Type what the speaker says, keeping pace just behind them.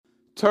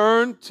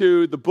turn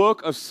to the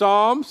book of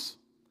Psalms.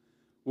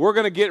 We're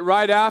going to get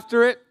right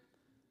after it.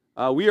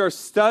 We are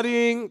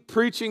studying,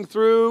 preaching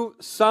through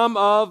some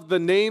of the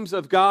names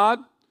of God.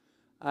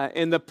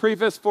 And the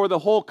preface for the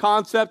whole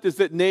concept is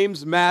that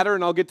names matter,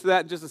 and I'll get to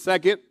that in just a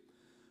second.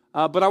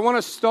 But I want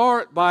to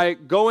start by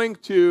going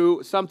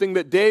to something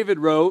that David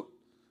wrote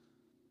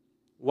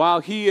while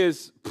he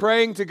is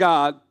praying to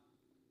God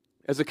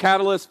as a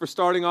catalyst for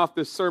starting off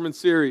this sermon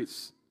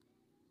series.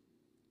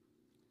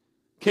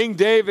 King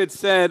David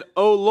said,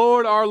 "O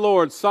Lord, our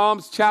Lord,"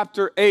 Psalms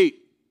chapter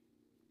 8.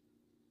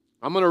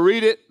 I'm going to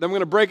read it, then I'm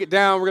going to break it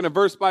down. We're going to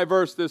verse by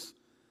verse this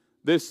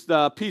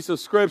piece of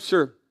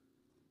scripture.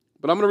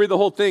 But I'm going to read the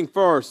whole thing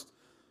first.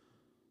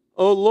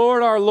 "O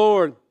Lord, our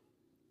Lord,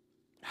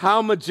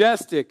 how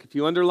majestic," if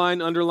you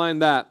underline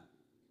that.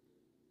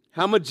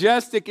 "How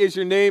majestic is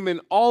your name in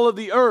all of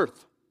the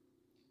earth.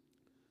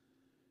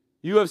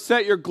 You have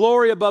set your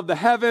glory above the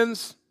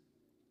heavens,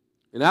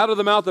 and out of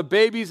the mouth of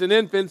babies and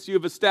infants you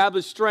have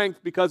established strength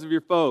because of your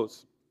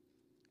foes.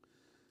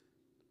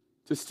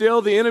 To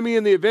still the enemy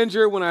and the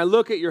avenger when I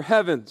look at your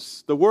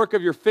heavens, the work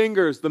of your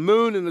fingers, the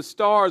moon and the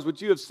stars which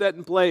you have set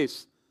in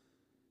place."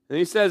 And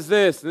he says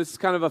this, and this is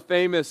kind of a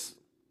famous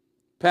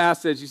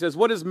passage. He says,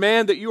 "What is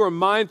man that you are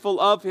mindful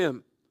of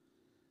him,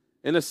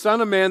 and the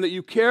son of man that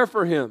you care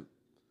for him?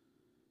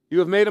 You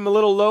have made him a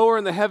little lower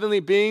in the heavenly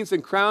beings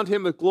and crowned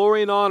him with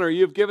glory and honor.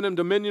 You have given him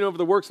dominion over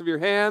the works of your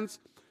hands.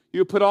 You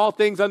have put all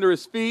things under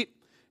his feet,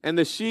 and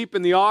the sheep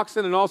and the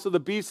oxen and also the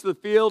beasts of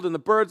the field and the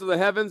birds of the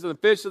heavens and the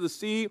fish of the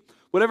sea,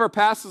 whatever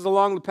passes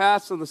along the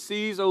paths of the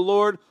seas, O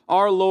Lord,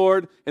 our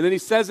Lord." And then he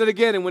says it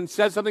again, and when he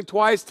says something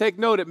twice, take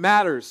note, it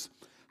matters.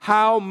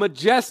 "How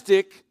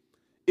majestic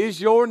is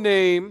your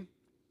name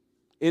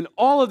in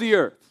all of the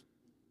earth."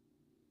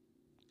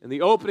 And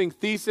the opening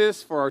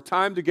thesis for our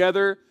time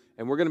together,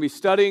 and we're going to be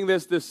studying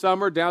this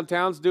summer,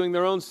 Downtown's doing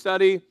their own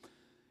study,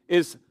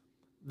 is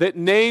that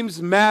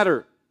names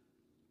matter.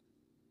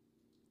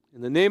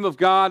 And the name of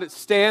God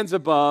stands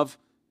above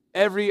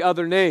every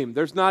other name.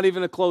 There's not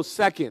even a close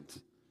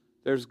second.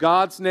 There's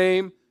God's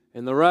name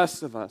and the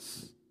rest of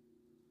us.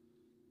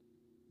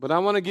 But I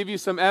want to give you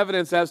some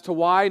evidence as to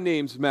why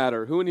names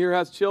matter. Who in here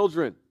has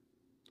children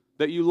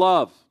that you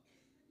love?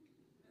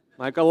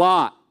 Like a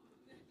lot.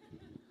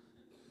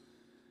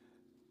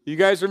 You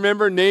guys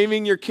remember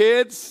naming your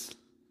kids?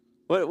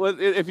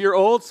 If you're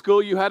old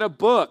school, you had a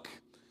book.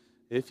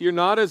 If you're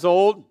not as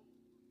old,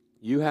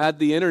 you had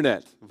the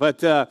internet.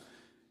 But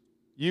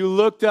you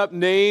looked up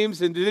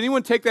names, and did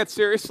anyone take that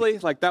seriously?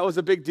 Like that was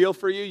a big deal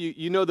for you?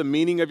 You know the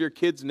meaning of your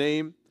kid's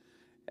name?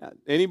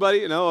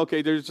 Anybody? No?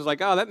 Okay, they're just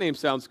like, oh, that name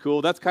sounds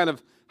cool. That's kind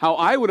of how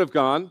I would have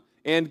gone.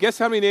 And guess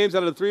how many names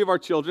out of the three of our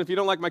children? If you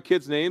don't like my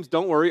kids' names,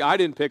 don't worry. I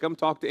didn't pick them.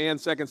 Talk to Ann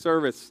second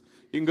service.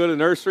 You can go to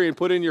nursery and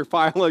put in your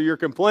file of your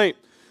complaint.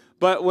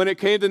 But when it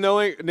came to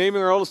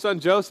naming our oldest son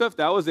Joseph,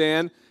 that was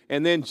Ann.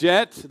 And then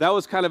Jet, that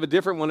was kind of a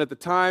different one at the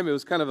time. It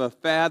was kind of a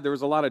fad. There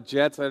was a lot of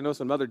Jets. I know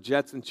some other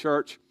Jets in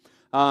church.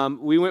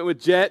 We went with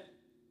Jet,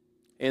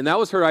 and that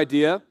was her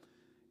idea.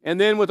 And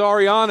then with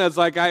Ariana, it's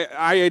like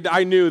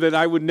I knew that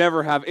I would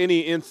never have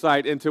any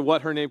insight into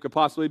what her name could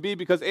possibly be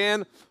because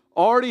Ann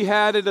already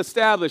had it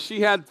established.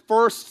 She had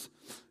first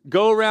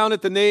go around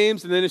at the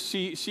names, and then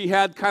she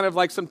had kind of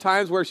like some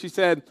times where she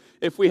said,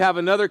 if we have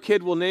another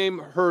kid, we'll name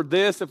her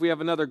this. If we have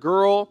another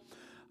girl.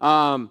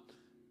 And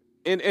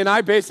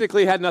I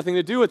basically had nothing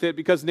to do with it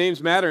because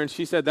names matter, and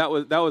she said that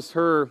was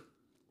her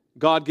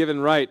God-given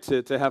right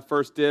to have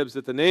first dibs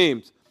at the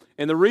names.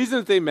 And the reason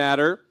that they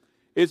matter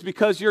is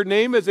because your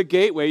name is a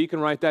gateway. You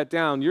can write that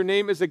down. Your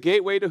name is a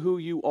gateway to who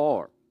you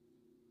are.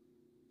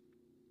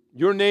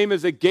 Your name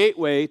is a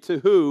gateway to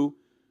who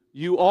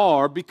you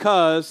are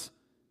because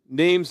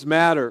names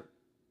matter.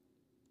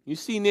 You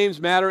see names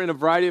matter in a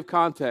variety of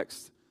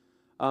contexts.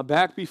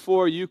 Back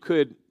before you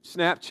could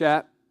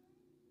Snapchat,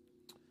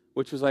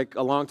 which was like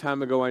a long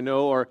time ago, I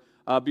know, or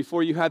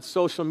before you had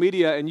social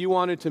media and you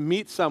wanted to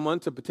meet someone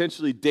to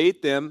potentially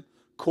date them,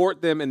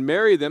 court them, and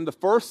marry them, the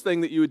first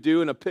thing that you would do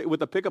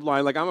with a pickup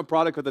line, like I'm a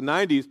product of the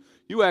 90s,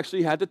 you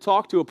actually had to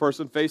talk to a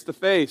person face to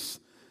face.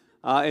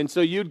 And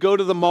so you'd go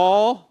to the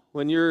mall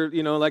when you're,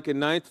 like in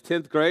 9th,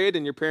 10th grade,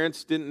 and your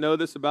parents didn't know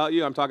this about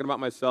you. I'm talking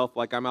about myself,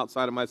 like I'm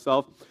outside of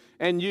myself.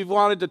 And you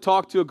wanted to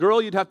talk to a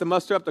girl, you'd have to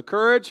muster up the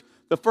courage.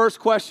 The first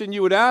question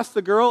you would ask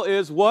the girl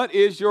is, what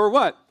is your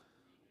what?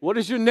 What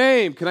is your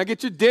name? Can I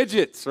get your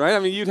digits, right? I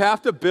mean, you'd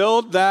have to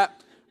build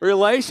that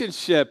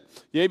relationship.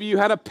 Maybe you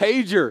had a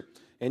pager,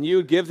 and you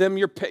would give them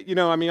your,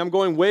 I'm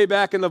going way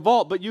back in the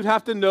vault, but you'd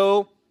have to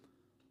know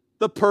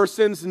the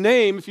person's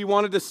name if you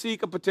wanted to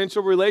seek a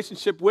potential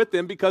relationship with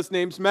them because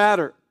names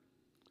matter.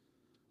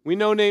 We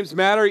know names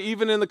matter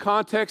even in the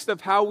context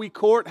of how we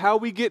court, how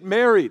we get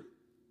married.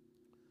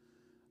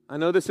 I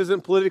know this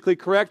isn't politically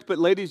correct, but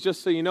ladies,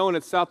 just so you know, and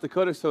it's South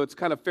Dakota, so it's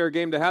kind of fair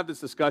game to have this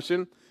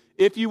discussion.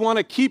 If you want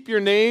to keep your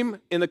name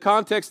in the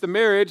context of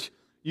marriage,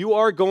 you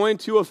are going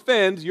to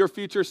offend your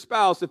future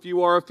spouse if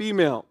you are a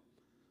female.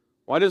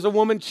 Why does a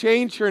woman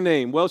change her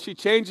name? Well, she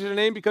changes her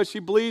name because she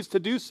believes to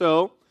do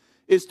so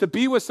is to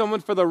be with someone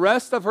for the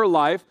rest of her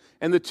life,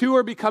 and the two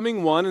are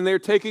becoming one, and they're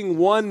taking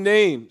one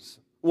name,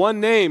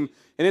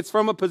 and it's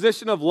from a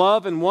position of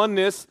love and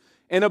oneness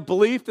and a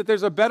belief that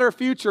there's a better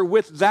future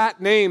with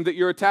that name that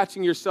you're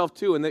attaching yourself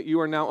to and that you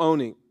are now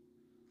owning.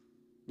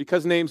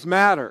 Because names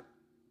matter.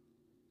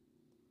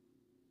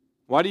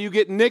 Why do you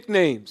get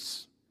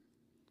nicknames?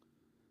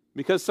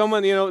 Because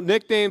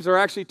nicknames are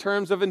actually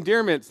terms of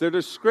endearments. They're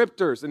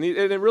descriptors, and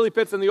it really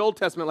fits in the Old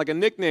Testament like a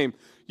nickname.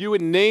 You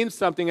would name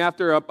something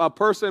after a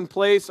person,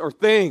 place, or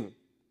thing.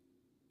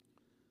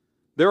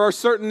 There are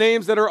certain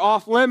names that are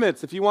off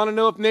limits. If you want to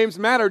know if names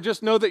matter,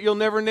 just know that you'll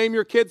never name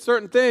your kid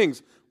certain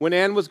things. When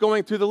Ann was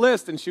going through the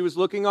list and she was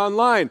looking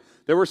online,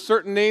 there were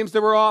certain names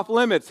that were off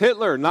limits.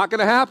 Hitler, not going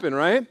to happen,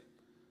 right?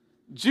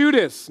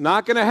 Judas,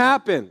 not going to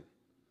happen.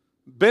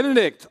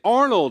 Benedict,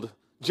 Arnold,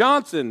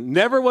 Johnson,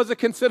 never was a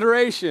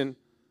consideration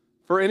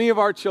for any of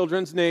our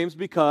children's names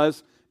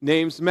because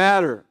names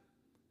matter.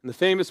 In the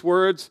famous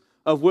words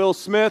of Will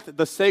Smith,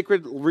 the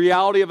sacred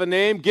reality of a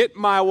name, get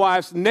my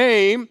wife's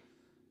name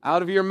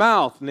out of your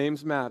mouth.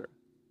 Names matter.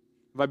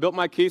 If I built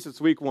my case,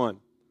 it's week 1.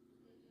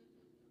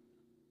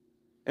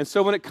 And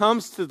so when it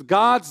comes to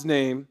God's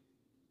name,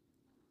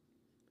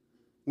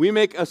 we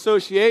make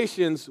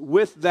associations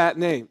with that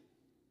name.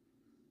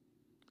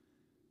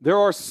 There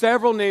are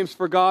several names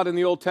for God in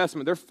the Old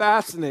Testament. They're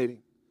fascinating.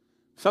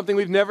 Something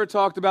we've never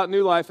talked about in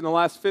New Life in the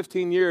last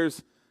 15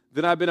 years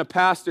that I've been a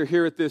pastor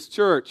here at this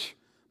church.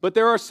 But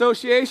there are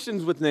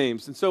associations with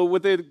names. And so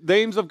with the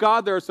names of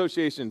God, there are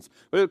associations.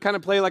 We'll kind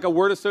of play like a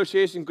word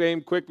association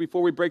game quick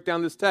before we break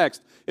down this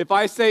text. If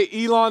I say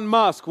Elon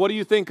Musk, what do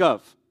you think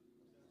of?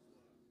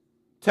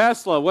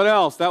 Tesla. What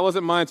else? That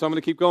wasn't mine, so I'm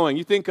going to keep going.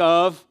 You think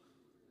of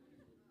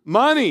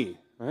money,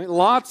 right?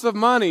 Lots of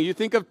money. You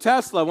think of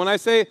Tesla. When I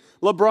say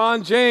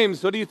LeBron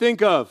James, what do you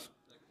think of?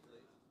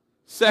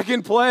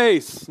 Second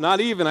place.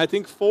 Not even. I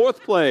think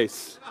fourth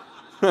place.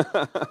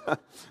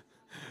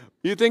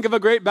 You think of a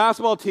great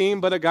basketball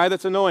team, but a guy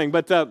that's annoying.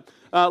 But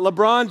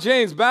LeBron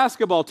James,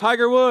 basketball,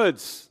 Tiger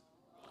Woods.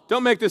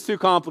 Don't make this too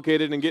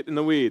complicated and get in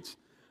the weeds.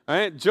 All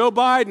right? Joe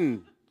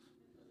Biden.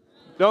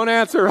 Don't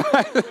answer,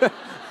 right?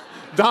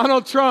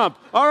 Donald Trump.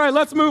 All right,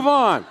 let's move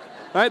on.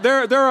 All right?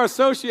 There are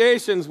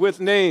associations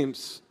with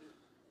names.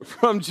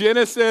 From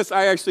Genesis,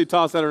 I actually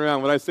toss that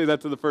around when I say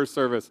that to the first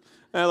service.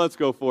 Let's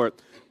go for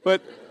it.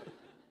 But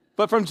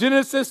from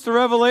Genesis to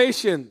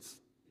Revelations,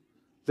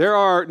 there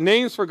are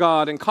names for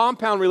God and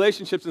compound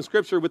relationships in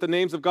Scripture with the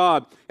names of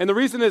God. And the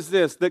reason is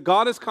this, that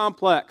God is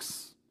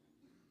complex.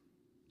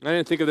 I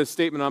didn't think of this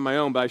statement on my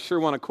own, but I sure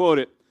want to quote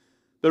it.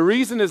 The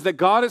reason is that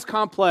God is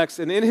complex,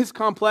 and in his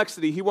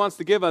complexity, he wants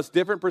to give us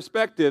different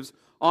perspectives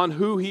on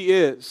who he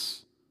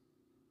is.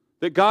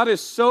 That God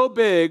is so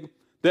big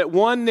that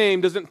one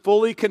name doesn't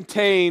fully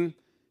contain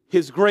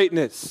his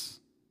greatness.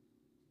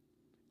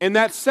 And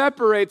that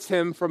separates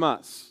him from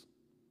us.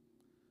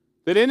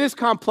 That in his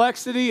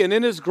complexity and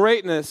in his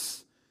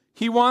greatness,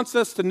 he wants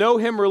us to know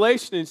him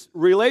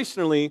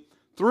relationally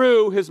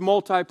through his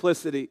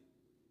multiplicity.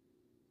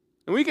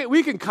 And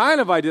we can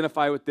kind of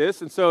identify with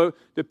this. And so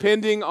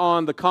depending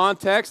on the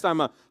context,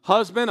 I'm a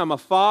husband, I'm a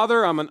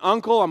father, I'm an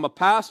uncle, I'm a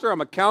pastor,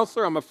 I'm a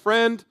counselor, I'm a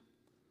friend,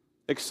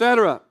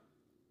 etc.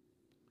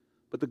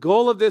 But the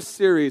goal of this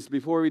series,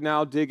 before we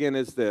now dig in,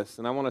 is this.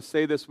 And I want to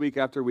say this week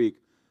after week.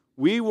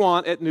 We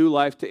want at New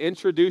Life to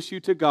introduce you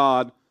to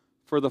God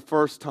for the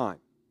first time.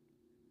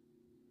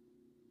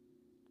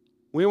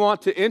 We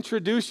want to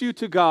introduce you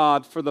to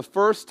God for the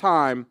first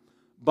time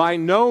by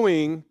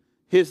knowing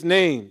his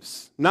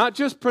names, not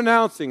just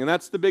pronouncing, and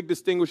that's the big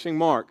distinguishing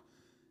mark.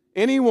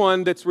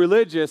 Anyone that's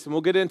religious, and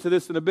we'll get into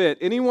this in a bit,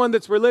 anyone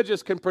that's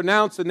religious can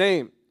pronounce a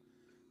name.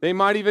 They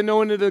might even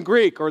know it in the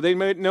Greek, or they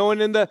might know it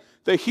in the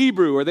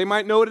Hebrew, or they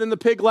might know it in the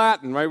Pig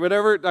Latin, right?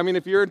 Whatever. I mean,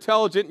 if you're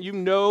intelligent, you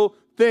know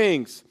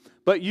things.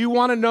 But you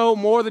want to know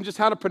more than just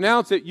how to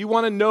pronounce it. You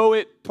want to know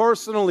it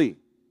personally.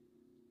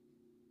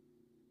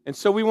 And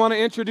so we want to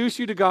introduce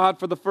you to God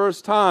for the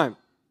first time.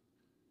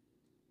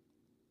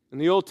 In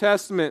the Old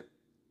Testament,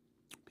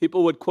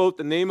 people would quote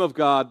the name of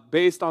God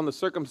based on the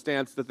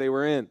circumstance that they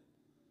were in.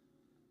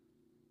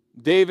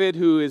 David,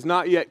 who is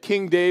not yet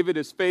King David,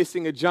 is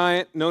facing a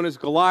giant known as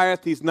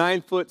Goliath. He's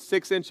 9 foot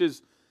 6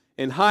 inches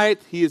in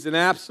height. He is an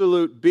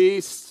absolute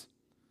beast.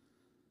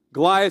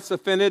 Goliath's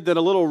offended that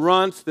a little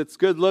runt that's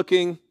good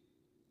looking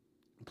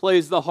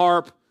plays the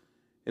harp,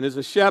 and as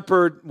a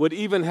shepherd would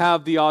even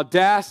have the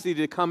audacity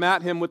to come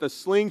at him with a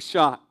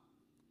slingshot.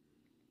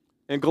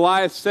 And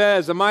Goliath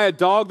says, "Am I a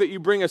dog that you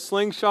bring a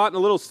slingshot and a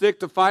little stick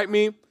to fight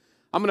me?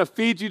 I'm going to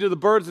feed you to the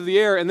birds of the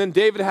air." And then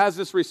David has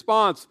this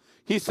response.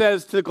 He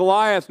says to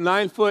Goliath,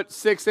 9 foot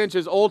 6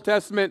 inches, Old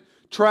Testament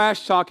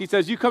trash talk. He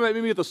says, "You come at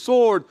me with a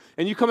sword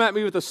and you come at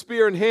me with a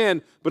spear in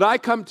hand, but I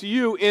come to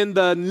you in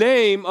the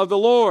name of the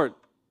Lord."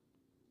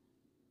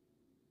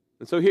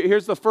 And so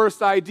here's the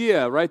first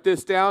idea. Write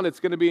this down. It's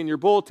going to be in your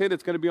bulletin.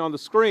 It's going to be on the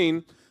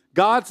screen.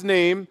 God's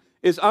name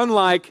is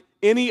unlike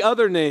any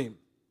other name.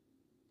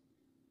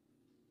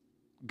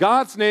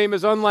 God's name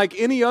is unlike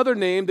any other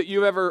name that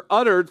you've ever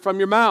uttered from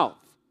your mouth.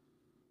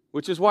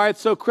 which is why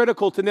it's so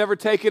critical to never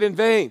take it in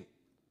vain.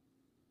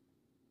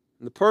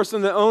 And the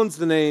person that owns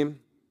the name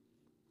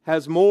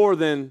has more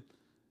than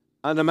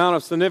an amount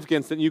of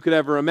significance than you could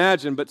ever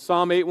imagine. But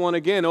Psalm 8:1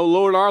 again, O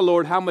Lord, our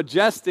Lord, how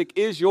majestic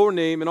is your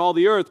name in all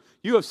the earth.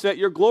 You have set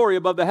your glory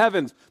above the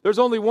heavens. There's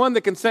only one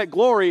that can set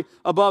glory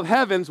above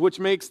heavens, which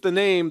makes the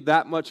name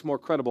that much more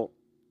credible.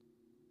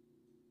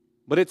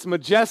 But it's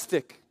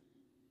majestic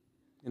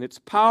and it's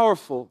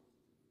powerful.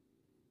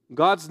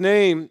 God's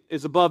name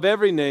is above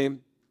every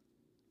name,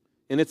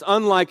 and it's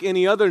unlike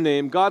any other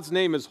name. God's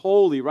name is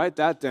holy. Write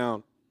that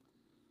down.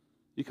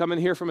 You come in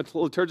here from a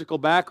liturgical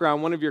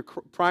background, one of your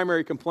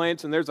primary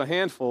complaints, and there's a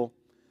handful,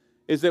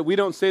 is that we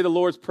don't say the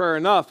Lord's Prayer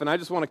enough. And I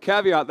just want to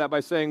caveat that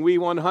by saying we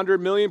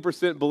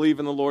 100,000,000% believe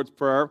in the Lord's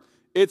Prayer.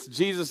 It's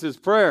Jesus'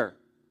 prayer.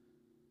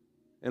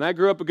 And I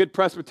grew up a good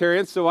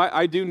Presbyterian, so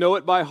I do know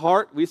it by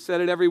heart. We said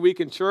it every week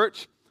in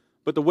church.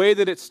 But the way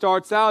that it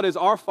starts out is,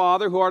 Our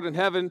Father who art in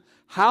heaven,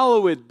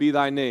 hallowed be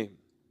thy name.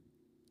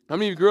 How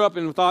many of you grew up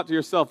and thought to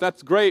yourself,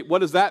 that's great, what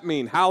does that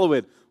mean,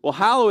 hallowed? Well,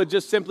 hallowed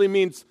just simply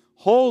means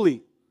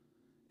holy.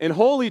 And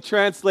holy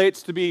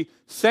translates to be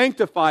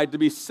sanctified, to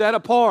be set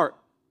apart.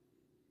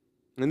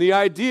 And the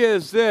idea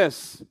is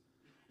this: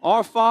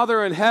 Our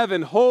Father in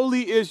heaven,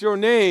 holy is your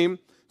name,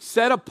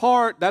 set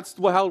apart, that's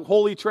how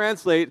holy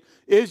translate,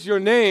 is your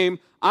name.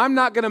 I'm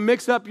not going to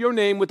mix up your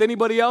name with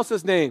anybody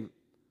else's name.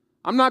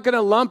 I'm not going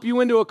to lump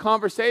you into a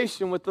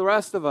conversation with the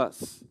rest of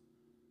us,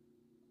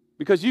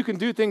 because you can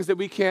do things that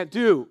we can't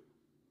do.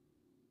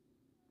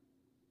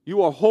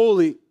 You are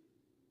holy.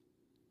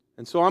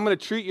 And so I'm going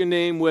to treat your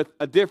name with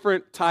a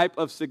different type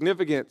of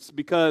significance,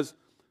 because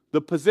the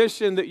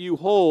position that you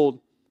hold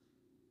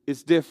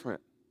is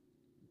different.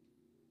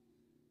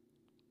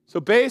 So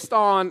based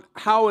on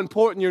how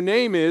important your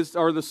name is,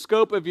 or the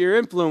scope of your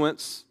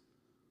influence,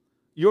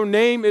 your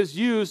name is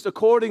used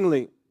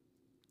accordingly.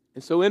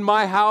 And so in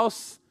my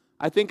house,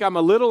 I think I'm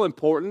a little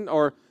important,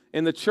 or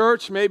in the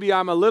church, maybe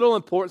I'm a little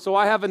important, so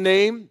I have a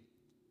name.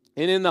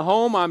 And in the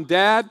home, I'm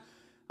dad.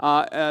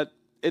 At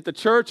the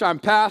church, I'm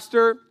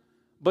pastor.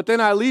 But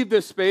then I leave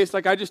this space,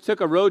 like I just took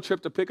a road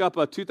trip to pick up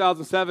a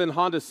 2007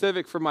 Honda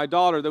Civic for my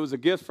daughter. That was a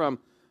gift from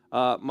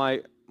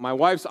my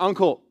wife's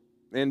uncle.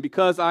 And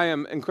because I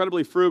am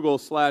incredibly frugal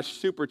 /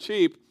 super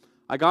cheap,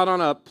 I got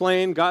on a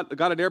plane, got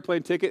an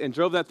airplane ticket, and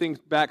drove that thing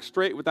back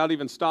straight without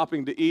even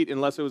stopping to eat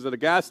unless it was at a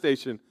gas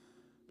station,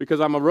 because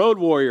I'm a road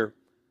warrior.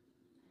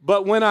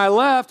 But when I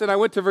left and I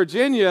went to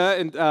Virginia,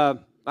 and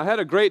I had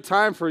a great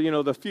time for,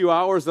 the few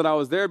hours that I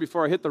was there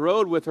before I hit the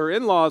road with her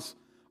in-laws,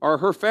 or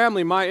her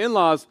family, my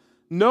in-laws,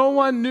 no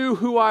one knew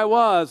who I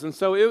was. And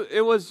so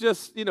it was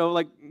just,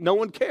 like no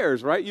one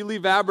cares, right? You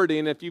leave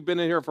Aberdeen, if you've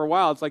been in here for a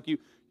while, it's like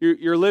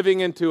you're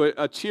living into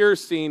a cheer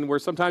scene where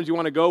sometimes you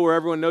want to go where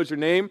everyone knows your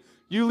name.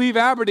 You leave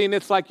Aberdeen,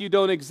 it's like you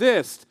don't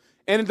exist.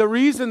 And the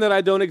reason that I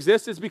don't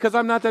exist is because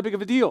I'm not that big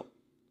of a deal.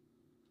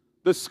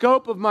 The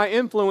scope of my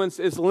influence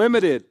is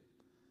limited.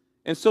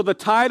 And so the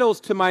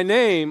titles to my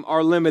name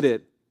are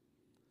limited.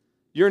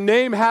 Your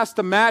name has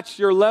to match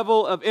your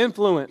level of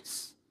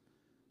influence.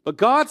 But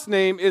God's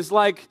name is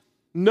like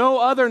no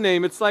other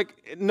name. It's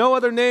like no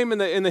other name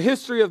in the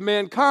history of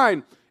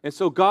mankind. And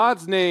so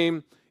God's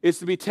name is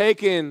to be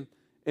taken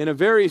in a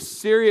very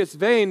serious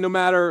vein, no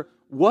matter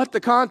what the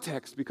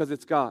context, because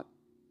it's God.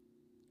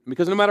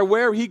 Because no matter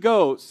where he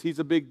goes, he's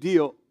a big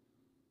deal.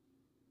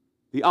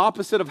 The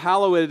opposite of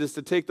hallowed is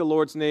to take the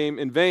Lord's name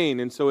in vain.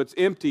 And so it's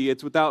empty,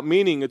 it's without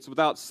meaning, it's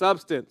without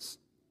substance.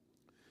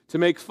 To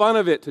make fun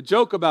of it, to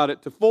joke about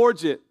it, to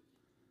forge it,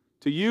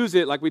 to use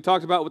it, like we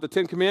talked about with the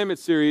Ten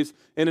Commandments series,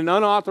 in an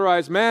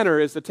unauthorized manner,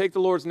 is to take the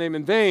Lord's name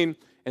in vain,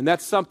 and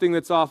that's something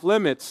that's off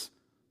limits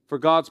for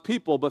God's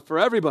people, but for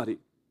everybody.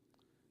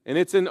 And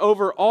it's in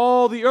over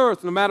all the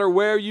earth, no matter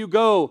where you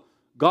go,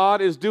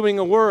 God is doing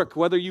a work,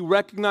 whether you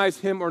recognize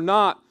him or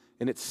not,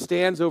 and it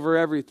stands over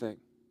everything.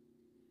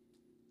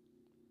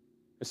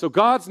 And so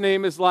God's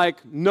name is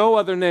like no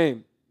other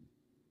name.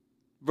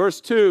 Verse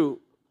 2,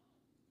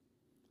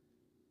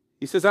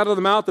 he says, out of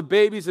the mouth of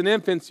babies and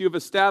infants, you have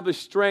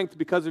established strength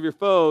because of your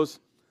foes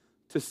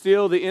to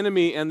steal the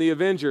enemy and the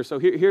avenger. So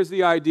here's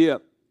the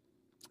idea,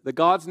 that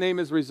God's name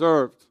is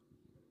reserved.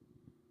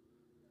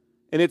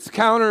 And it's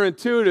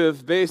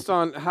counterintuitive based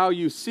on how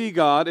you see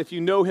God. If you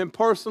know him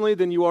personally,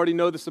 then you already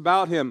know this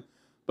about him.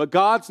 But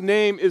God's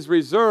name is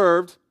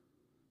reserved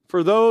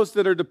for those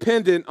that are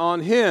dependent on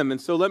him. And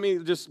so let me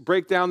just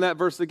break down that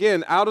verse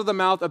again. Out of the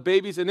mouth of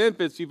babies and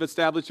infants, you've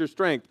established your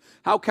strength.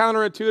 How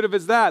counterintuitive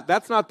is that?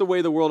 That's not the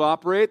way the world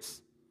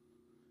operates.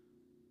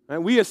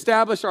 And we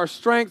establish our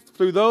strength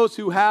through those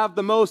who have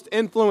the most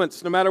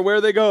influence, no matter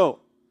where they go.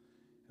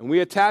 And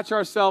we attach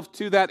ourselves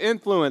to that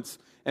influence.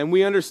 And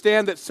we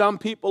understand that some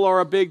people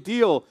are a big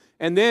deal.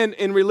 And then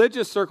in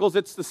religious circles,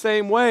 it's the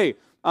same way.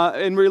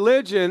 In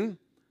religion,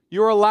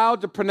 you're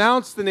allowed to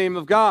pronounce the name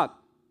of God.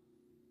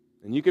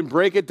 And you can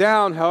break it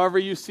down however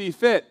you see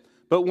fit.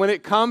 But when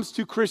it comes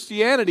to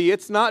Christianity,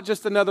 it's not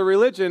just another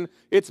religion.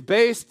 It's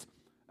based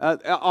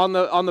on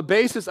the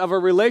basis of a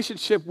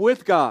relationship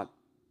with God.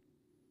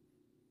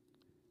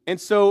 And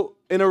so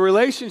in a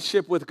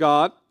relationship with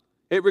God,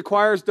 It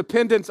requires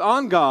dependence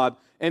on God.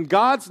 And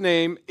God's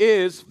name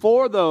is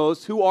for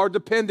those who are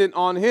dependent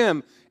on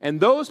him.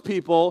 And those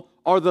people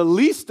are the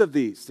least of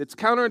these. It's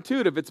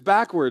counterintuitive. It's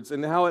backwards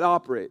in how it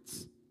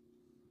operates.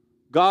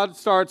 God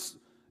starts,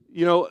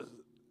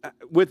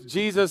 with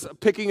Jesus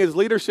picking his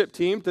leadership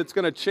team that's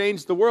going to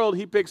change the world.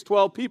 He picks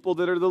 12 people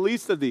that are the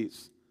least of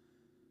these.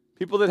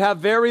 People that have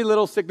very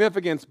little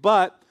significance,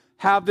 but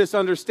have this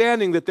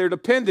understanding that they're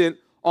dependent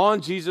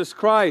on Jesus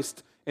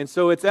Christ. And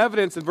so it's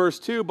evidence in verse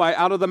 2, by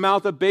out of the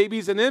mouth of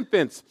babies and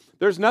infants.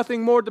 There's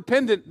nothing more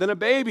dependent than a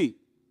baby.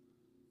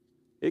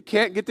 It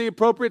can't get the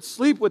appropriate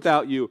sleep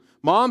without you.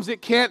 Moms,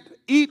 it can't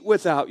eat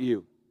without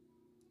you.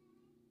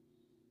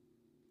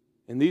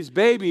 And these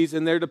babies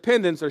and their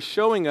dependents are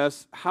showing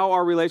us how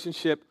our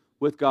relationship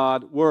with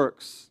God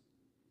works.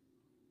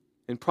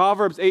 In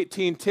Proverbs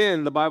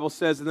 18:10, the Bible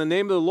says, in the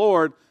name of the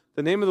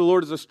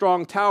Lord is a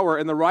strong tower,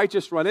 and the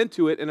righteous run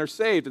into it and are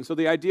saved. And so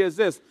the idea is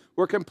this: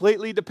 we're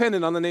completely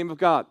dependent on the name of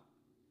God,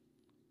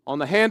 on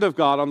the hand of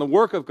God, on the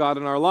work of God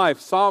in our life.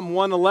 Psalm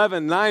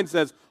 111:9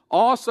 says,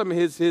 awesome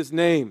is his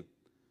name.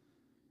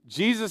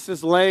 Jesus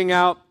is laying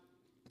out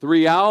the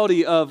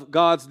reality of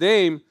God's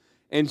name.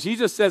 And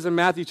Jesus says in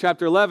Matthew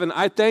chapter 11,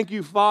 I thank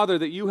you, Father,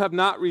 that you have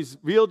not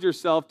revealed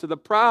yourself to the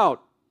proud.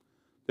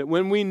 That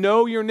when we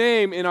know your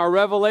name in our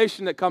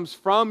revelation that comes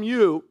from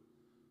you,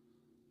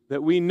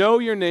 that we know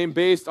your name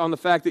based on the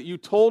fact that you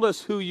told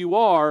us who you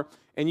are,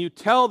 and you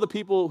tell the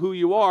people who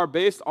you are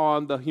based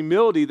on the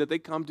humility that they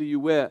come to you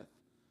with.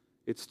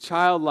 It's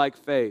childlike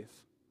faith.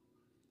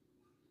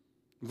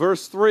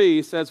 Verse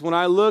 3 says, when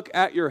I look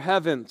at your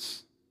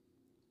heavens,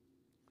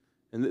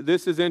 and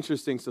this is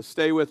interesting, so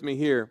stay with me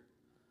here.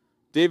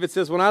 David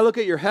says, when I look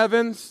at your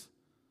heavens,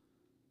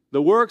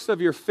 the works of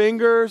your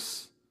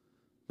fingers,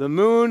 the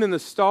moon and the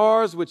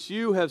stars which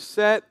you have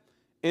set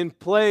in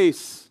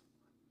place,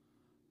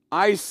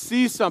 I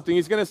see something.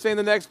 He's going to say in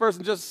the next verse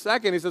in just a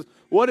second. He says,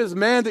 what is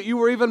man that you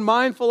were even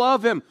mindful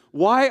of him?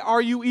 Why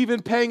are you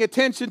even paying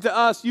attention to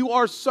us? You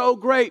are so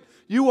great.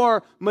 You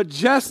are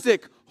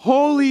majestic.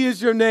 Holy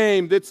is your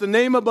name. That's the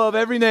name above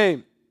every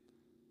name.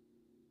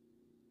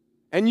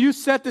 And you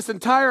set this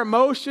entire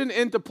motion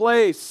into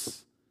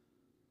place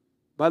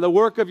by the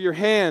work of your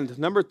hand.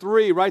 Number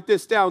 3, write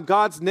this down.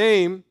 God's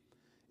name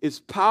is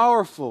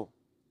powerful.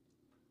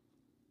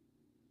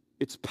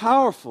 It's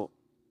powerful.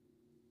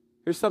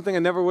 Here's something I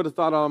never would have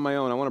thought of on my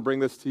own. I want to bring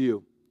this to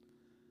you.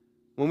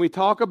 When we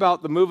talk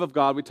about the move of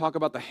God, we talk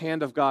about the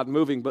hand of God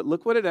moving. But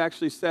look what it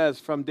actually says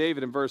from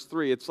David in verse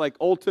 3. It's like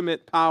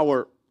ultimate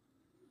power.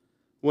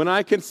 When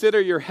I consider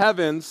your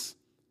heavens,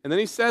 and then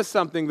he says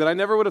something that I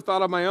never would have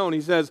thought on my own.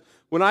 He says,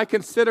 when I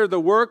consider the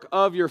work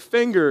of your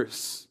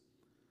fingers.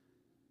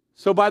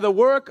 So by the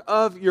work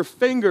of your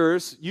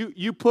fingers,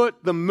 you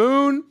put the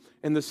moon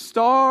and the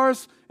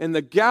stars and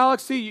the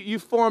galaxy. You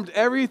formed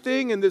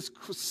everything in this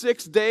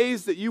 6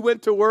 days that you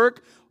went to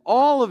work.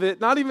 All of it,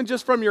 not even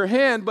just from your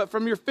hand, but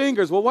from your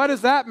fingers. Well, why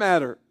does that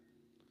matter?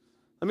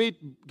 Let me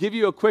give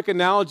you a quick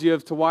analogy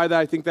as to why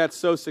I think that's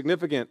so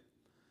significant.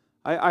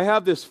 I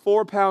have this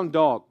 4-pound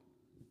dog.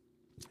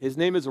 His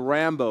name is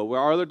Rambo.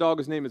 Our other dog,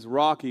 his name is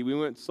Rocky. We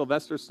went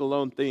Sylvester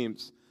Stallone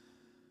themes.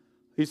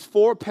 He's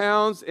 4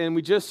 pounds, and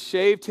we just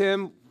shaved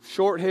him,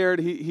 short-haired.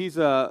 He's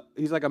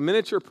like a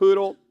miniature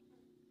poodle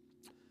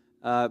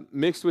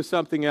mixed with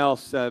something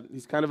else.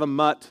 He's kind of a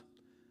mutt.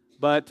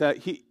 But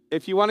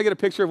if you want to get a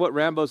picture of what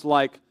Rambo's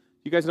like,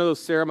 you guys know those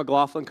Sarah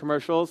McLachlan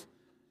commercials?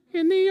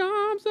 In the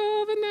arms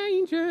of an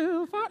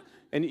angel.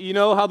 And you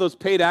know how those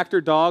paid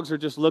actor dogs are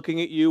just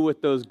looking at you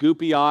with those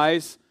goopy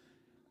eyes?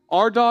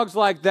 Our dog's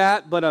like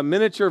that, but a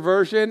miniature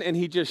version, and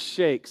he just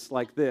shakes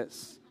like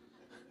this.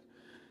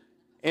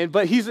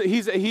 But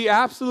he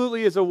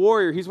absolutely is a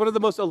warrior. He's one of the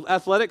most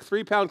athletic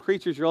 3-pound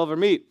creatures you'll ever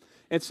meet.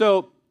 And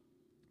so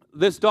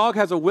this dog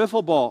has a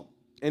wiffle ball,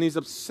 and he's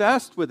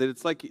obsessed with it.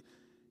 It's like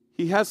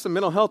he has some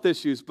mental health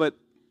issues, but,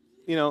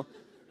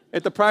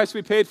 at the price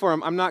we paid for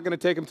him, I'm not going to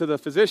take him to the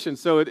physician,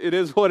 so it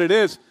is what it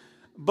is.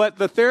 But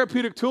the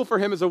therapeutic tool for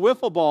him is a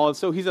wiffle ball, and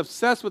so he's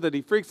obsessed with it.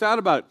 He freaks out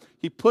about it.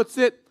 He puts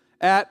it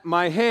at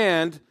my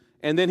hand,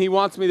 and then he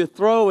wants me to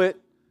throw it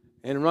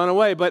and run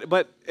away.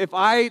 But if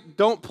I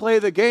don't play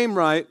the game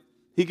right,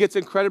 he gets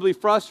incredibly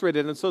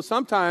frustrated. And so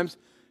sometimes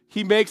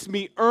he makes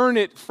me earn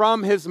it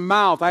from his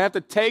mouth. I have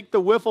to take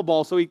the wiffle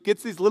ball. So he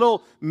gets these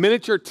little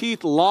miniature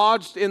teeth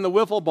lodged in the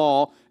wiffle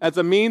ball as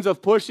a means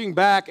of pushing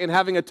back and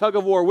having a tug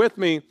of war with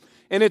me.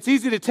 And it's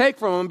easy to take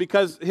from him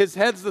because his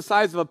head's the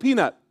size of a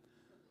peanut.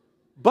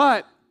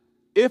 But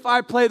if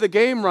I play the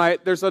game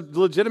right, there's a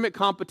legitimate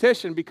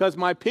competition because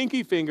my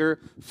pinky finger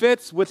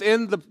fits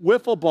within the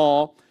wiffle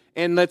ball.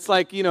 And it's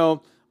like,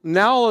 now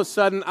all of a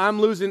sudden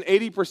I'm losing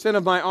 80%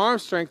 of my arm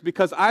strength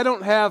because I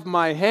don't have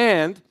my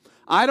hand,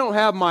 I don't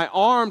have my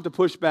arm to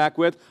push back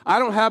with, I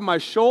don't have my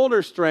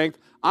shoulder strength,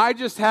 I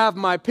just have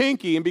my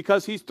pinky. And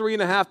because he's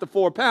 3.5 to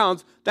 4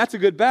 pounds, that's a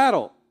good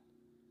battle.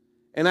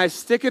 And I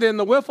stick it in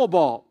the wiffle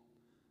ball.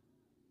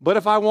 But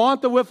if I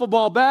want the wiffle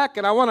ball back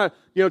and I want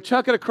to,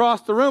 chuck it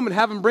across the room and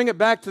have him bring it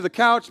back to the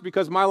couch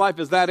because my life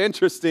is that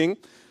interesting,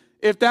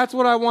 if that's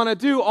what I want to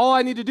do, all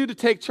I need to do to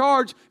take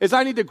charge is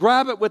I need to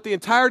grab it with the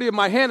entirety of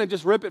my hand and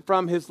just rip it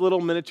from his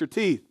little miniature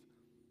teeth.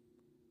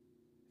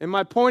 And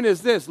my point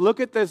is this. Look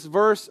at this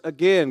verse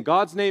again.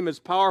 God's name is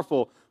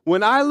powerful.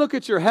 When I look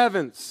at your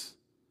heavens,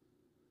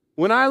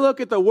 when I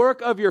look at the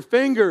work of your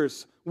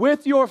fingers,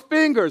 with your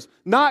fingers,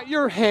 not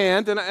your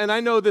hand, and I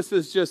know this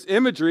is just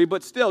imagery,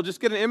 but still, just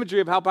get an imagery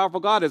of how powerful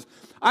God is.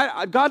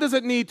 God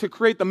doesn't need to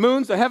create the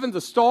moons, the heavens,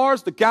 the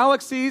stars, the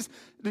galaxies,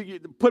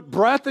 put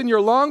breath in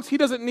your lungs. He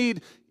doesn't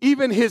need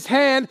even his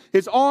hand,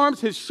 his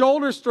arms, his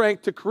shoulder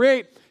strength to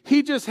create.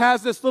 He just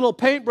has this little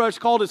paintbrush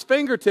called his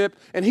fingertip,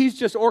 and he's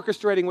just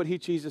orchestrating what he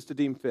chooses to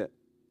deem fit.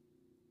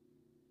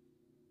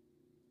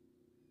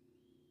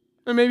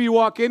 And maybe you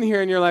walk in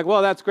here and you're like,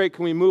 well, that's great.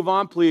 Can we move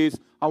on, please?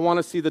 I want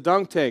to see the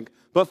dunk tank.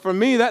 But for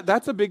me,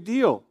 that's a big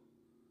deal.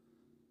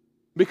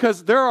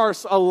 Because there are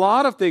a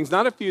lot of things,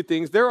 not a few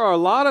things, there are a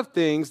lot of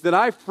things that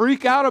I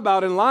freak out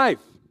about in life.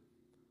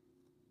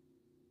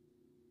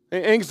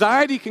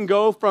 Anxiety can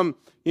go from,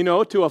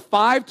 to a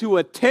 5 to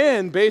a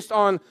 10 based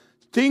on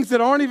things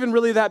that aren't even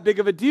really that big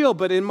of a deal.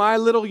 But in my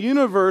little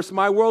universe,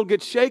 my world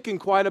gets shaken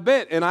quite a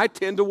bit, and I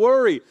tend to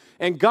worry.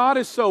 And God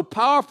is so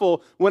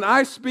powerful. When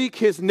I speak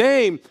his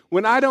name,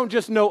 when I don't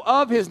just know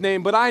of his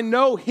name, but I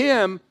know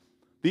him,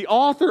 the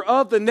author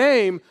of the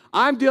name,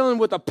 I'm dealing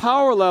with a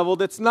power level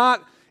that's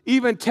not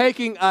even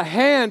taking a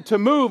hand to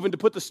move and to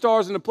put the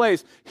stars into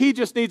place. He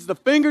just needs the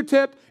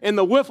fingertip and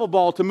the wiffle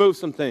ball to move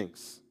some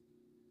things.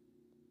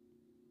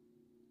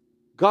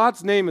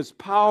 God's name is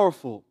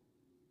powerful.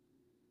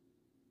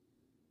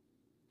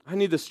 I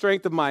need the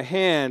strength of my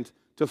hand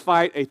to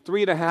fight a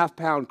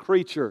 3.5-pound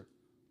creature.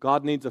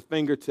 God needs a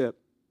fingertip.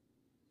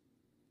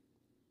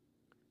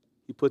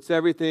 He puts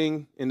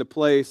everything into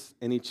place,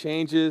 and he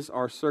changes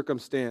our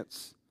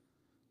circumstance.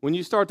 When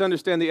you start to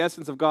understand the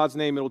essence of God's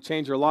name, it'll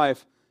change your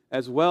life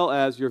as well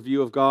as your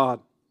view of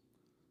God.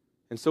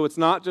 And so it's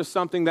not just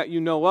something that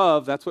you know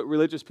of. That's what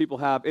religious people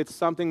have. It's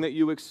something that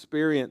you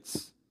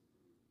experience.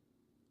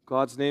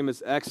 God's name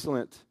is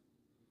excellent.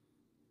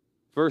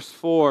 Verse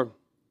 4,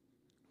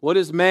 what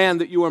is man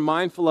that you are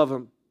mindful of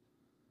him,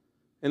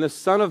 and the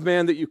Son of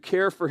Man that you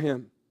care for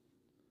him?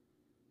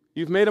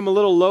 You've made him a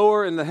little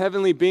lower in the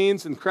heavenly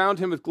beings and crowned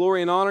him with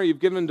glory and honor. You've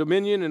given him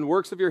dominion and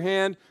works of your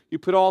hand. You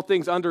put all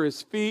things under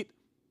his feet.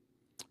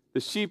 The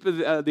sheep,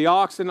 the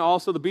oxen,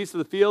 also the beasts of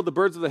the field, the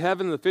birds of the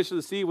heaven, the fish of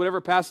the sea, whatever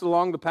passes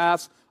along the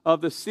paths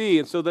of the sea.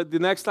 And so that the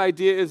next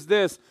idea is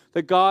this,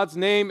 that God's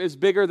name is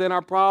bigger than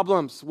our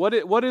problems.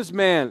 What is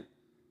man?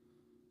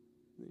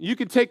 You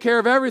can take care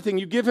of everything.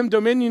 You give him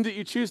dominion that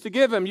you choose to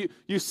give him.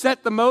 You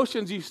set the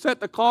motions. You set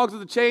the cogs of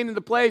the chain into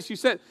place.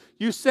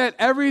 You set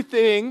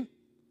everything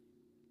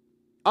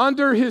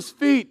under his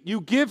feet. You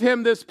give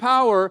him this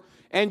power,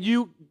 and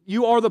you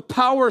are the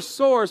power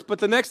source. But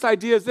the next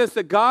idea is this,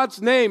 that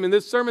God's name in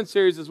this sermon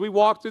series, as we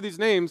walk through these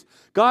names,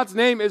 God's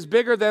name is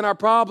bigger than our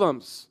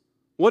problems.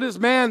 What is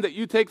man that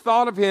you take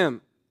thought of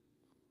him?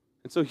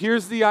 And so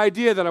here's the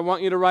idea that I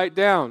want you to write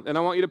down and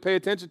I want you to pay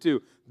attention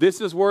to.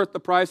 This is worth the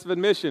price of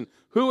admission.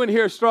 Who in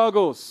here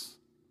struggles?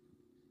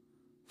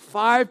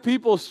 5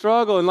 people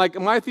struggle. And like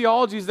my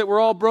theology is that we're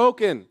all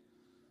broken.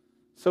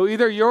 So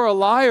either you're a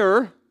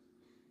liar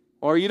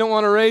or you don't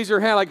want to raise your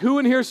hand. Like, who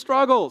in here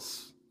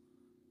struggles?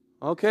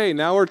 Okay,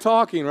 now we're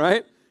talking,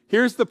 right?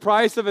 Here's the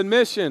price of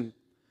admission.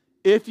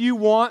 If you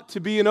want to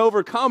be an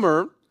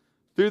overcomer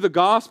through the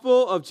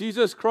gospel of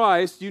Jesus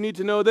Christ, you need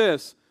to know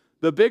this.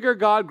 The bigger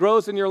God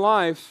grows in your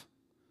life,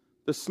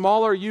 the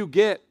smaller you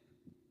get.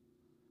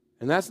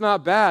 And that's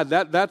not bad.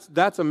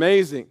 That's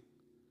amazing.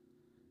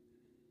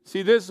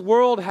 See, this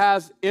world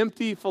has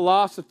empty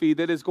philosophy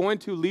that is going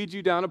to lead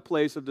you down a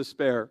place of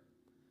despair.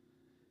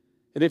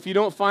 And if you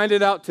don't find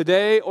it out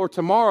today or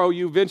tomorrow,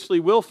 you eventually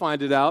will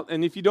find it out.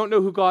 And if you don't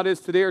know who God is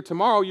today or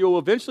tomorrow, you'll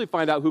eventually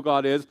find out who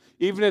God is,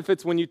 even if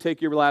it's when you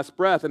take your last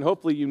breath. And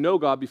hopefully you know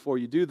God before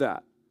you do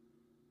that.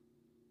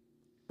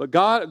 But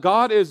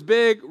God is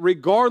big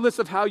regardless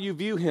of how you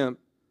view him.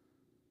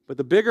 But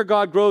the bigger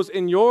God grows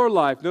in your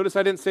life, notice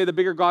I didn't say the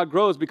bigger God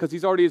grows because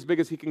he's already as big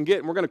as he can get.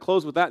 And we're going to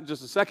close with that in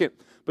just a second.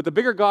 But the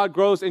bigger God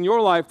grows in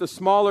your life, the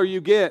smaller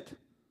you get.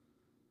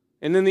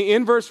 And then the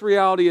inverse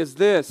reality is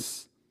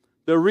this.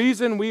 The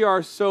reason we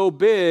are so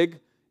big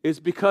is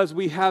because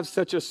we have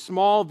such a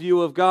small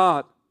view of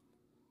God.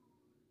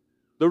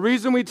 The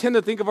reason we tend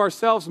to think of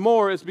ourselves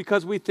more is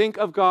because we think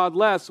of God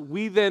less.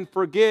 We then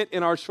forget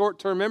in our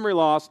short-term memory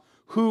loss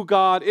who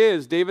God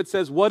is. David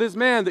says, what is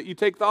man that you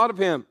take thought of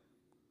him?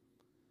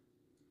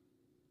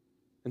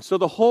 And so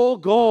the whole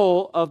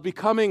goal of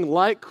becoming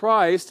like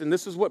Christ, and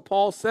this is what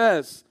Paul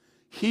says,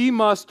 he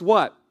must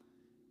what?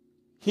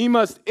 He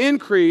must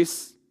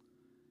increase,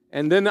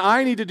 and then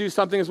I need to do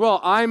something as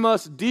well. I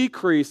must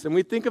decrease. And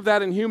we think of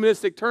that in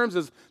humanistic terms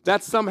as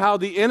that's somehow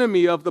the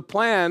enemy of the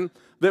plan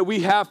that we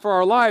have for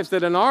our lives,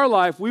 that in our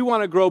life we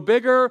want to grow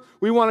bigger,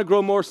 we want to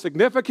grow more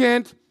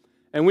significant,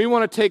 and we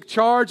want to take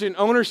charge and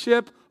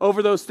ownership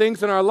over those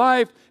things in our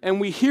life, and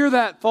we hear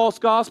that false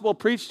gospel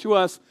preached to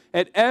us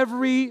at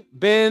every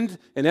bend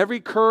and every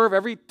curve,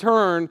 every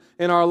turn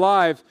in our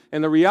life.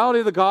 And the reality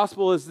of the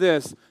gospel is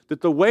this,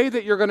 that the way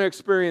that you're going to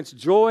experience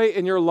joy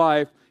in your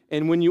life,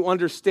 and when you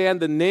understand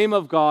the name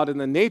of God and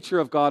the nature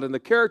of God and the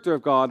character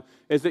of God,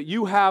 is that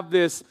you have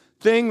this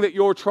thing that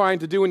you're trying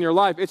to do in your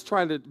life. It's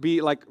trying to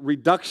be like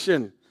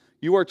reduction.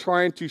 You are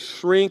trying to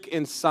shrink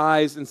in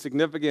size and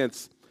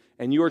significance,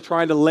 and you are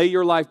trying to lay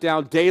your life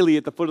down daily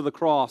at the foot of the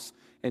cross,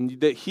 and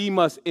that He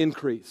must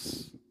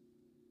increase.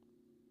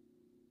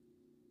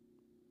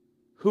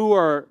 Who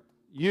are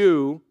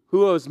you,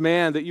 who is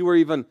man, that you are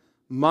even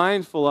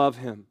mindful of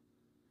Him?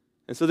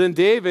 And so then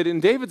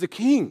David's a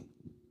king.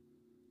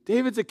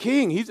 David's a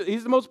king. He's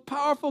the most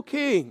powerful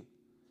king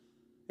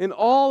in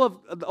all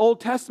of the Old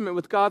Testament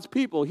with God's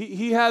people.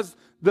 He has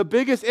the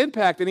biggest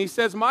impact, and he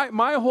says,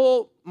 my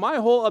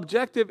whole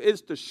objective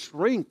is to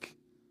shrink.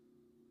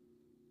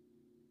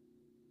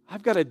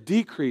 I've got to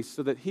decrease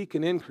so that He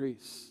can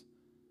increase.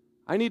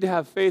 I need to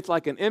have faith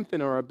like an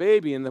infant or a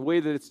baby in the way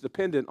that it's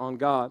dependent on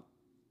God.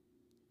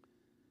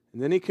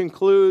 And then he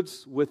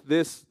concludes with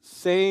this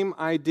same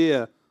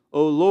idea.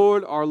 O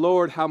Lord, our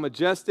Lord, how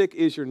majestic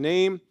is your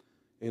name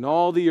in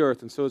all the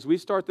earth. And so as we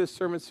start this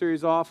sermon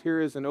series off,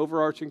 here is an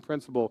overarching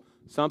principle,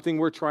 something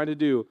we're trying to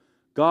do.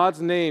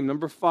 God's name,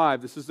 number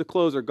 5, this is the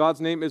closer.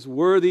 God's name is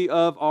worthy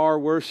of our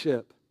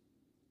worship.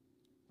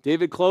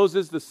 David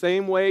closes the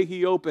same way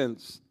he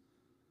opens.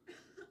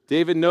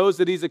 David knows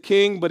that he's a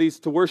king, but he's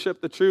to worship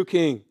the true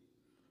king.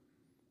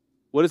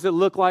 What does it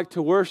look like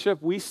to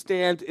worship? We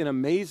stand in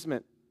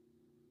amazement.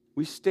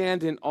 We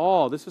stand in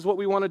awe. This is what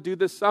we want to do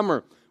this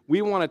summer.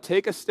 We want to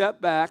take a step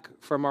back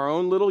from our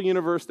own little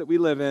universe that we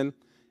live in,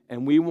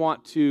 and we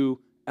want to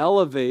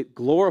elevate,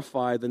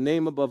 glorify the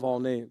name above all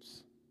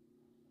names.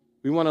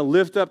 We want to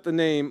lift up the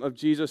name of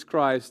Jesus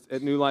Christ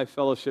at New Life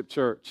Fellowship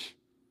Church.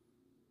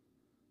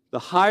 The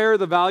higher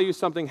the value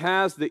something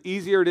has, the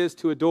easier it is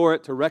to adore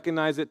it, to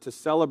recognize it, to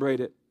celebrate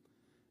it.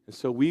 And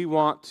so we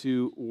want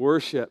to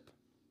worship.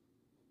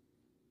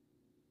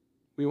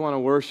 We want to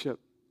worship.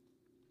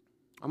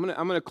 I'm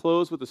going to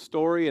close with a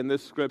story in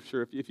this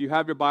scripture. If you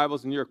have your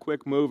Bibles and you're a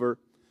quick mover,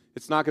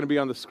 it's not going to be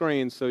on the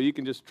screen, so you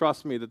can just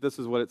trust me that this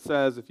is what it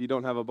says. If you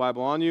don't have a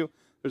Bible on you,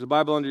 there's a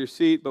Bible under your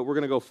seat, but we're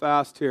going to go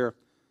fast here.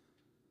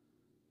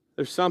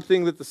 There's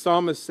something that the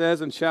psalmist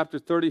says in chapter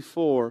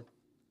 34,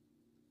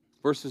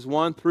 verses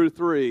 1 through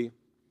 3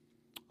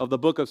 of the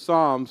book of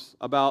Psalms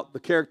about the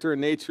character and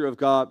nature of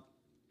God.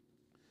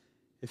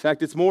 In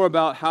fact, it's more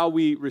about how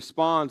we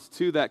respond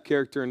to that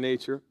character and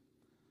nature.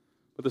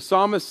 But the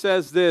psalmist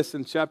says this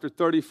in chapter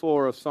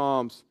 34 of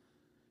Psalms.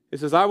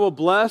 It says, I will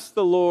bless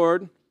the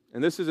Lord,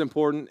 and this is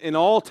important, in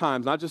all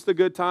times, not just the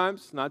good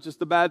times, not just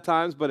the bad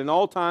times, but in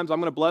all times I'm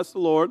going to bless the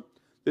Lord.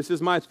 This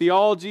is my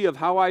theology of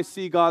how I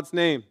see God's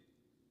name.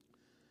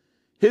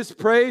 His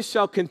praise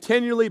shall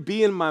continually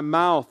be in my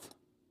mouth.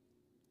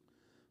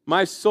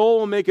 My soul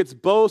will make its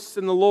boasts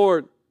in the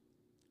Lord.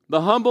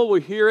 The humble will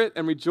hear it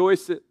and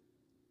rejoice it.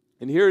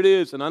 And here it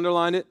is, and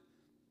underline it.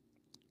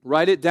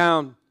 Write it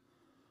down.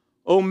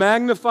 Oh,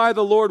 magnify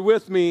the Lord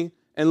with me,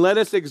 and let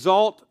us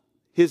exalt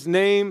His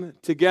name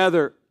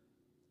together.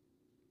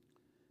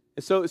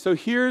 And so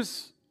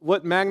here's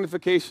what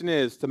magnification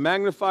is, to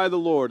magnify the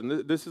Lord.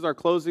 And this is our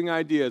closing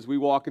idea as we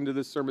walk into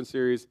this sermon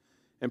series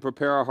and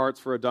prepare our hearts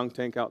for a dunk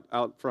tank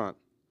out front.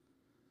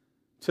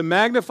 To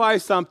magnify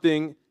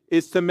something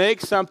is to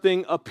make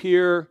something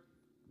appear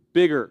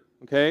bigger,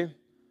 okay?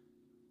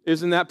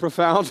 Isn't that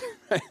profound?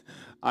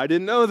 I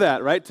didn't know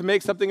that, right? To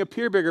make something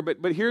appear bigger,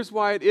 but here's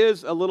why it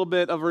is a little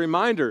bit of a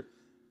reminder.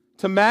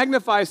 To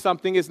magnify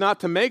something is not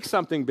to make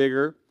something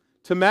bigger.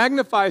 To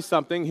magnify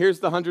something, here's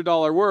the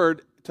 $100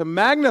 word, to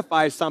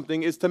magnify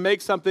something is to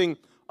make something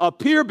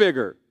appear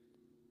bigger.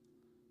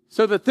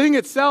 So the thing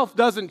itself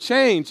doesn't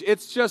change.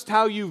 It's just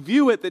how you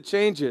view it that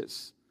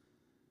changes.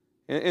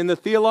 And the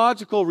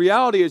theological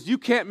reality is you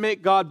can't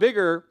make God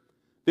bigger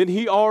than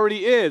He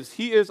already is.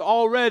 He is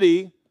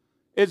already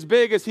as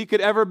big as He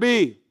could ever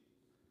be.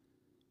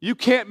 You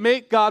can't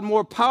make God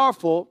more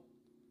powerful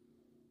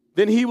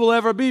than He will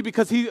ever be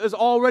because He is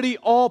already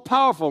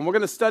all-powerful. And we're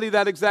going to study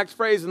that exact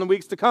phrase in the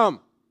weeks to come.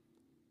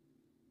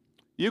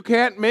 You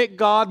can't make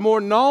God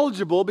more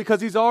knowledgeable because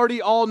He's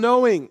already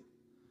all-knowing.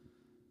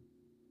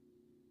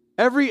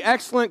 Every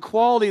excellent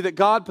quality that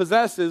God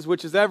possesses,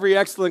 which is every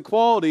excellent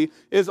quality,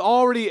 is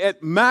already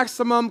at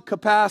maximum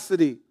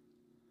capacity.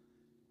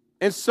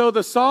 And so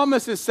the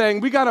psalmist is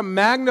saying, we got to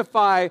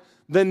magnify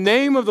the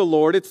name of the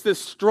Lord. It's this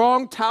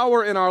strong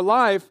tower in our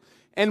life,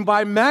 and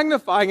by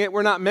magnifying it,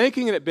 we're not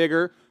making it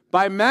bigger.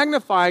 By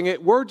magnifying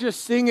it, we're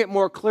just seeing it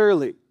more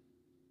clearly.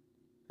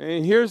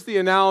 And here's the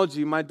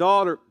analogy. My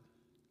daughter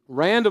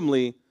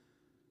randomly,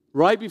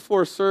 right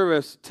before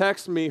service,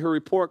 texted me her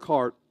report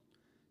card.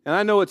 And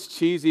I know it's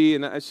cheesy,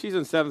 and she's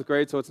in 7th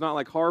grade, so it's not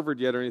like Harvard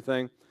yet or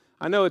anything.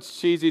 I know it's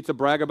cheesy to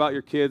brag about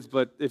your kids,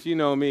 but if you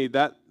know me,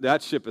 that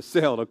ship has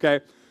sailed,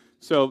 okay?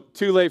 So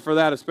too late for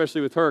that,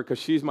 especially with her, because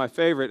she's my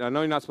favorite. I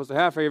know you're not supposed to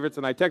have favorites,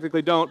 and I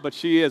technically don't, but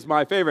she is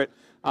my favorite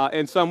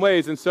in some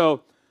ways. And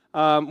so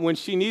when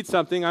she needs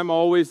something, I'm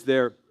always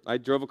there. I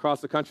drove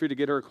across the country to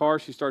get her a car.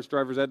 She starts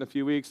driver's ed in a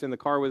few weeks, and the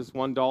car was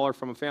 $1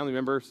 from a family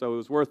member, so it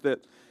was worth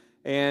it.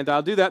 And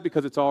I'll do that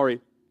because it's Ari.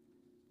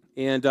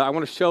 And I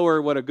want to show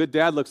her what a good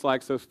dad looks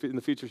like, so in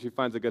the future she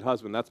finds a good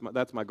husband.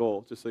 That's my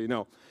goal, just so you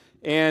know.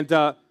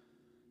 And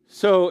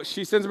so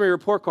she sends me a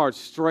report card,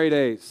 straight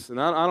A's. And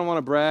I don't want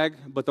to brag,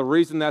 but the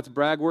reason that's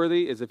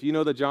brag-worthy is if you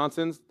know the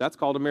Johnsons, that's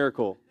called a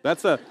miracle.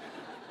 That's a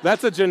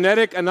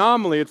genetic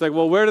anomaly. It's like,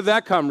 well, where did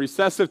that come?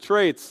 Recessive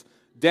traits.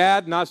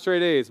 Dad, not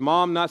straight A's.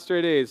 Mom, not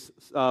straight A's.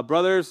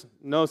 Brothers,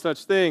 no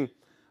such thing.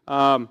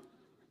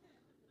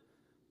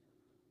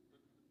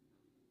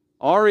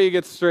 Ari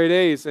gets straight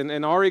A's,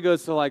 and Ari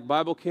goes to like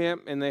Bible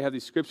camp, and they have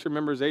these scripture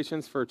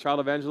memorizations for Child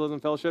Evangelism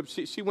Fellowship.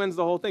 She wins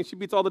the whole thing. She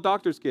beats all the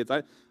doctors' kids.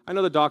 I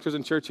know the doctors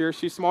in church here.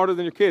 She's smarter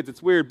than your kids.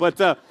 It's weird,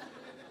 but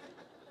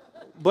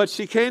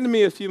she came to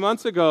me a few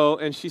months ago,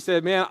 and she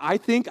said, man, I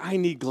think I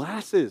need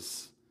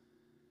glasses.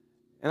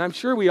 And I'm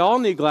sure we all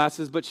need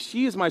glasses, but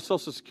she is my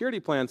Social Security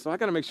plan, so I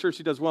got to make sure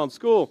she does well in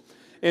school.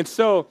 And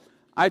so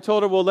I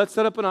told her, well, let's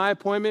set up an eye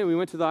appointment. We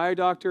went to the eye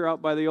doctor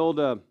out by the old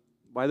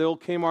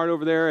Kmart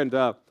over there,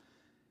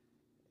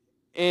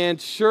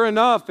 and sure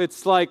enough,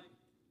 it's like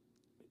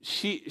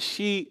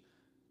she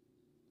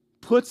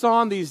puts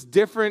on these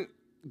different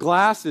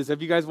glasses.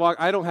 Have you guys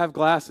walked? I don't have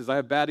glasses. I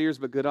have bad ears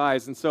but good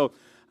eyes. And so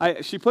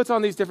she puts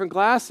on these different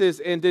glasses,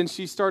 and then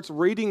she starts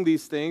reading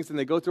these things, and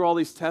they go through all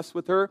these tests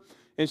with her.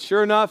 And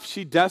sure enough,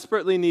 she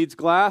desperately needs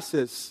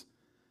glasses.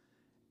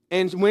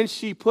 And when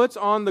she puts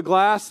on the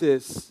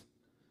glasses,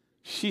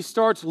 she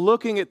starts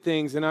looking at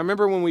things. And I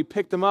remember when we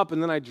picked them up,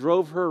 and then I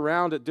drove her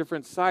around at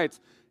different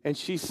sites, and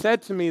she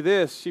said to me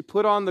this. She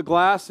put on the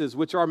glasses,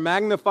 which are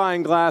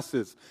magnifying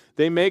glasses.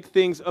 They make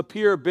things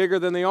appear bigger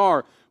than they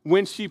are.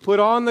 When she put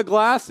on the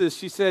glasses,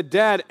 she said,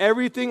 Dad,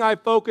 everything I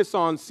focus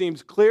on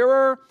seems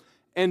clearer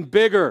and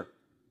bigger.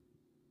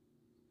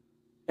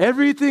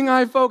 Everything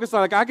I focus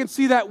on, like I can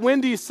see that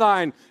Wendy's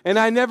sign, and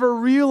I never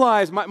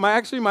realized,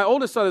 my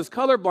oldest son is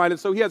colorblind, and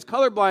so he has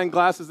colorblind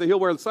glasses that he'll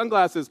wear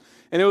sunglasses,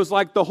 and it was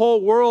like the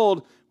whole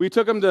world, we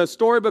took him to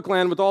Storybook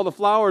Land with all the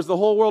flowers, the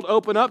whole world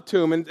opened up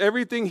to him, and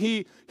everything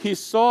he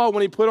saw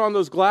when he put on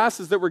those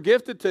glasses that were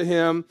gifted to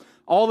him,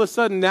 all of a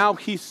sudden now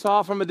he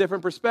saw from a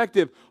different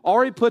perspective.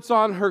 Ari puts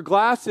on her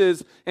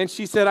glasses, and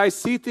she said, I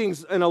see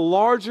things in a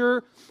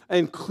larger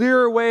and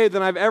clearer way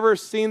than I've ever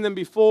seen them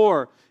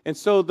before. And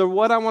so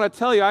what I want to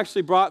tell you, I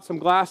actually brought some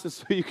glasses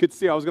so you could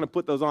see. I was going to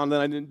put those on, then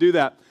I didn't do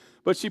that.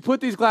 But she put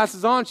these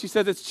glasses on. She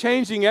says it's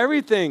changing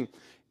everything.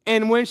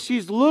 And when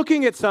she's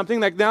looking at something,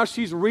 like now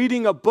she's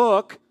reading a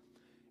book,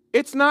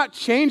 it's not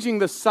changing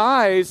the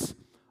size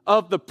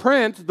of the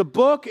print. The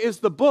book is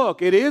the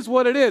book. It is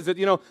what it is.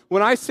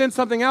 When I send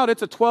something out,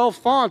 it's a 12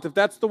 font, if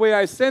that's the way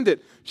I send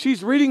it.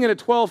 She's reading in a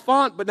 12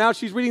 font, but now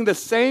she's reading the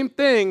same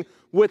thing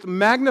with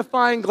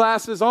magnifying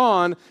glasses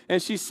on,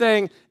 and she's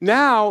saying,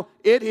 now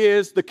it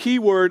is, the key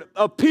word,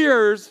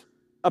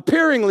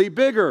 appearingly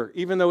bigger,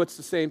 even though it's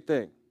the same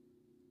thing.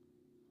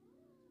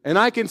 And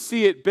I can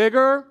see it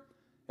bigger,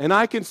 and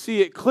I can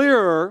see it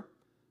clearer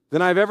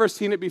than I've ever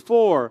seen it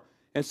before.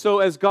 And so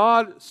as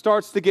God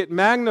starts to get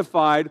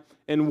magnified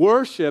and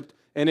worshiped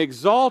and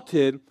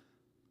exalted,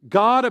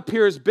 God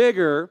appears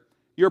bigger,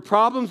 your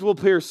problems will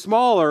appear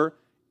smaller,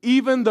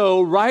 even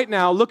though right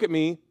now, look at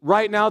me,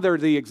 right now they're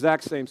the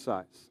exact same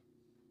size.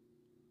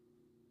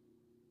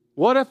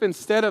 What if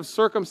instead of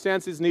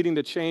circumstances needing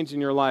to change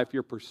in your life,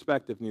 your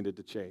perspective needed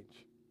to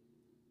change?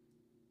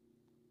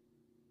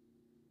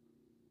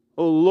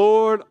 Oh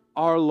Lord,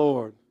 our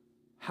Lord,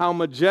 how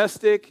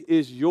majestic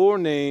is your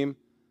name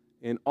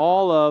in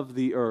all of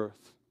the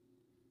earth.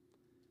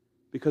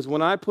 Because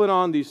when I put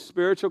on these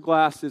spiritual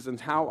glasses and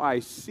how I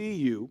see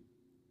you,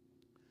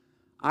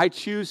 I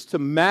choose to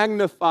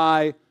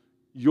magnify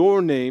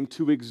your name,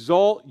 to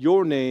exalt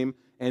your name,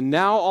 and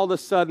now all of a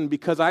sudden,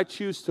 because I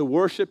choose to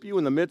worship you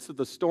in the midst of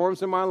the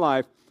storms in my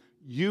life,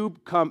 you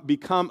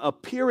become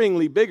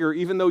appearingly bigger,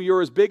 even though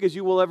you're as big as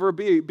you will ever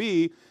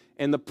be,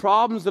 and the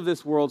problems of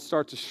this world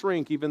start to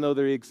shrink, even though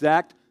they're the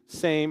exact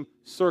same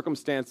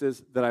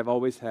circumstances that I've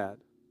always had.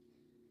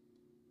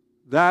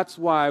 That's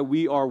why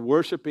we are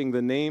worshiping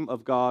the name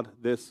of God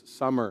this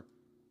summer.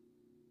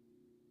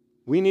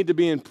 We need to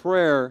be in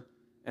prayer,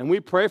 and we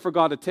pray for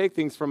God to take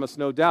things from us,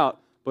 no doubt.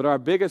 But our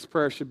biggest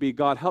prayer should be,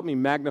 God, help me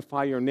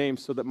magnify your name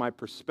so that my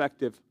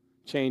perspective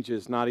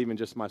changes, not even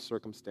just my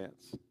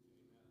circumstance.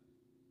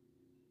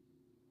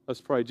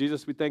 Let's pray.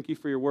 Jesus, we thank you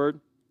for your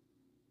word.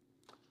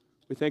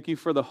 We thank you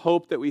for the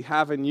hope that we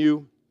have in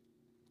you,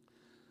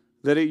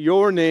 that at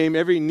your name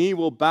every knee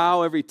will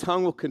bow, every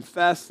tongue will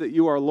confess that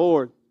you are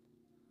Lord,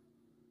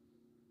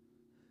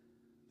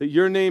 that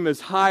your name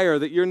is higher,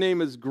 that your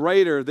name is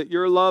greater, that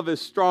your love is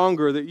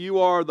stronger, that you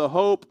are the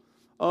hope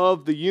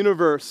of the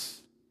universe.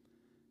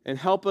 And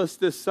help us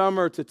this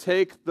summer to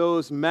take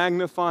those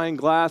magnifying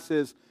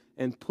glasses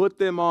and put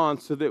them on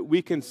so that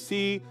we can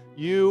see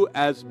you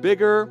as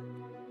bigger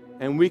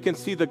and we can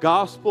see the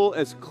gospel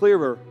as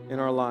clearer in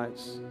our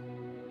lives.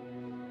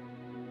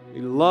 We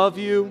love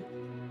you.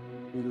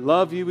 We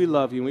love you, we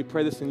love you. And we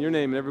pray this in your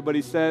name. And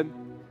everybody said,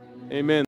 amen.